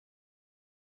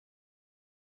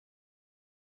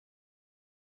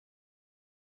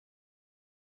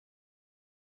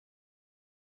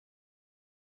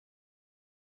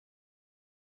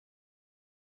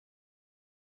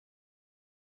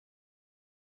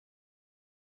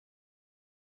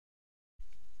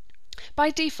By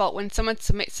default, when someone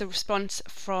submits a response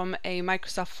from a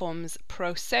Microsoft Forms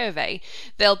Pro survey,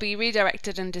 they'll be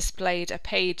redirected and displayed a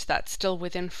page that's still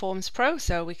within Forms Pro,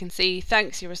 so we can see,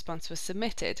 thanks, your response was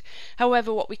submitted.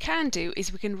 However, what we can do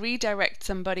is we can redirect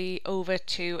somebody over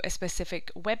to a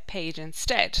specific web page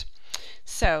instead.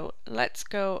 So let's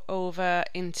go over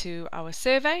into our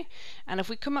survey, and if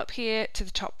we come up here to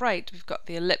the top right, we've got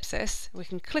the ellipsis. We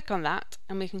can click on that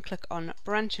and we can click on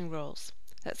branching rules.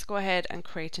 Let's go ahead and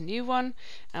create a new one,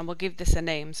 and we'll give this a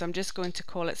name. So I'm just going to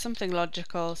call it something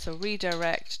logical, so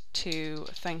redirect to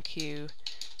thank you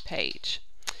page.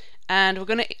 And we're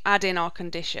going to add in our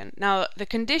condition. Now the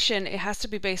condition, it has to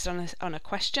be based on a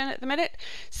question at the minute.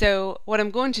 So what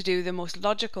I'm going to do, the most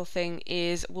logical thing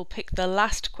is we'll pick the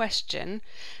last question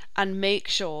and make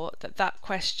sure that that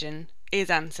question is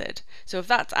answered. So if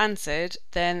that's answered,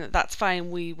 then that's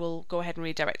fine, we will go ahead and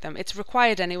redirect them. It's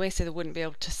required anyway, so they wouldn't be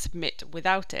able to submit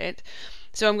without it.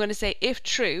 So I'm going to say if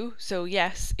true, so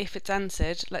yes, if it's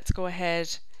answered, let's go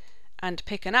ahead and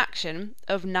pick an action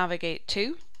of navigate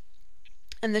to.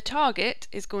 And the target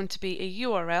is going to be a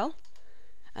URL,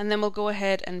 and then we'll go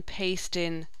ahead and paste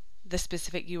in the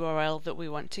specific URL that we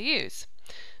want to use.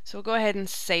 So we'll go ahead and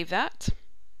save that.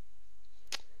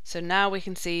 So now we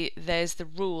can see there's the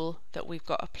rule that we've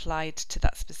got applied to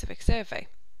that specific survey.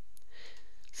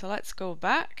 So let's go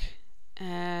back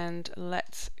and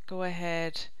let's go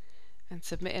ahead and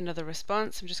submit another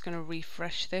response. I'm just going to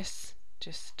refresh this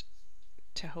just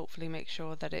to hopefully make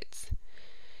sure that it's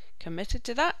committed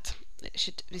to that. It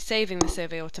should be saving the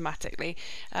survey automatically.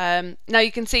 Now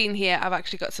you can see in here I've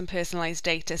actually got some personalized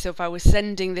data, so if I was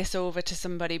sending this over to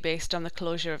somebody based on the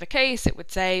closure of a case, it would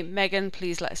say, Megan,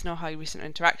 please let us know how your recent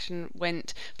interaction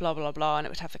went, blah blah blah, and it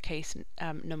would have a case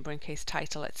number and case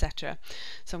title, etc.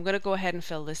 So I'm going to go ahead and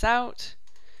fill this out,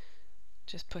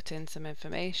 just put in some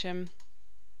information.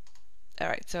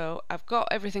 Alright, so I've got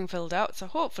everything filled out, so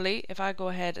hopefully if I go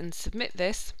ahead and submit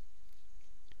this,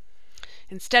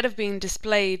 instead of being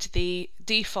displayed the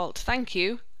default thank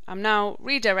you, I'm now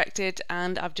redirected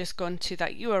and I've just gone to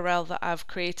that URL that I've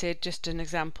created, just an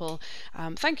example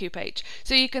thank you page.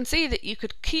 So you can see that you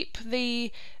could keep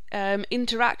the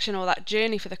interaction or that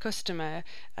journey for the customer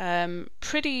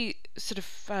pretty sort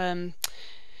of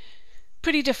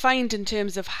pretty defined in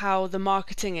terms of how the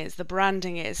marketing is, the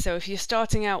branding is. So if you're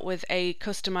starting out with a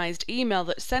customized email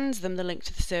that sends them the link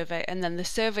to the survey, and then the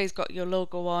survey's got your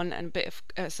logo on and a bit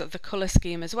of sort of the color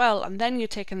scheme as well, and then you're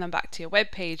taking them back to your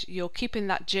web page, you're keeping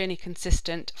that journey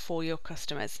consistent for your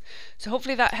customers. So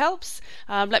hopefully that helps.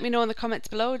 Let me know in the comments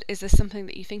below, is this something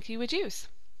that you think you would use?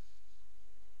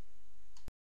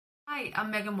 Hi, I'm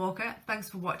Megan Walker.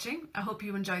 Thanks for watching. I hope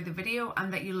you enjoyed the video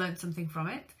and that you learned something from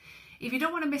it. If you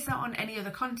don't want to miss out on any other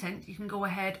content, you can go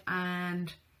ahead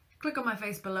and click on my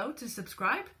face below to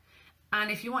subscribe.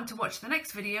 And if you want to watch the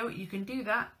next video, you can do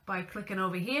that by clicking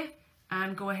over here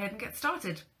and go ahead and get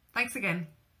started. Thanks again.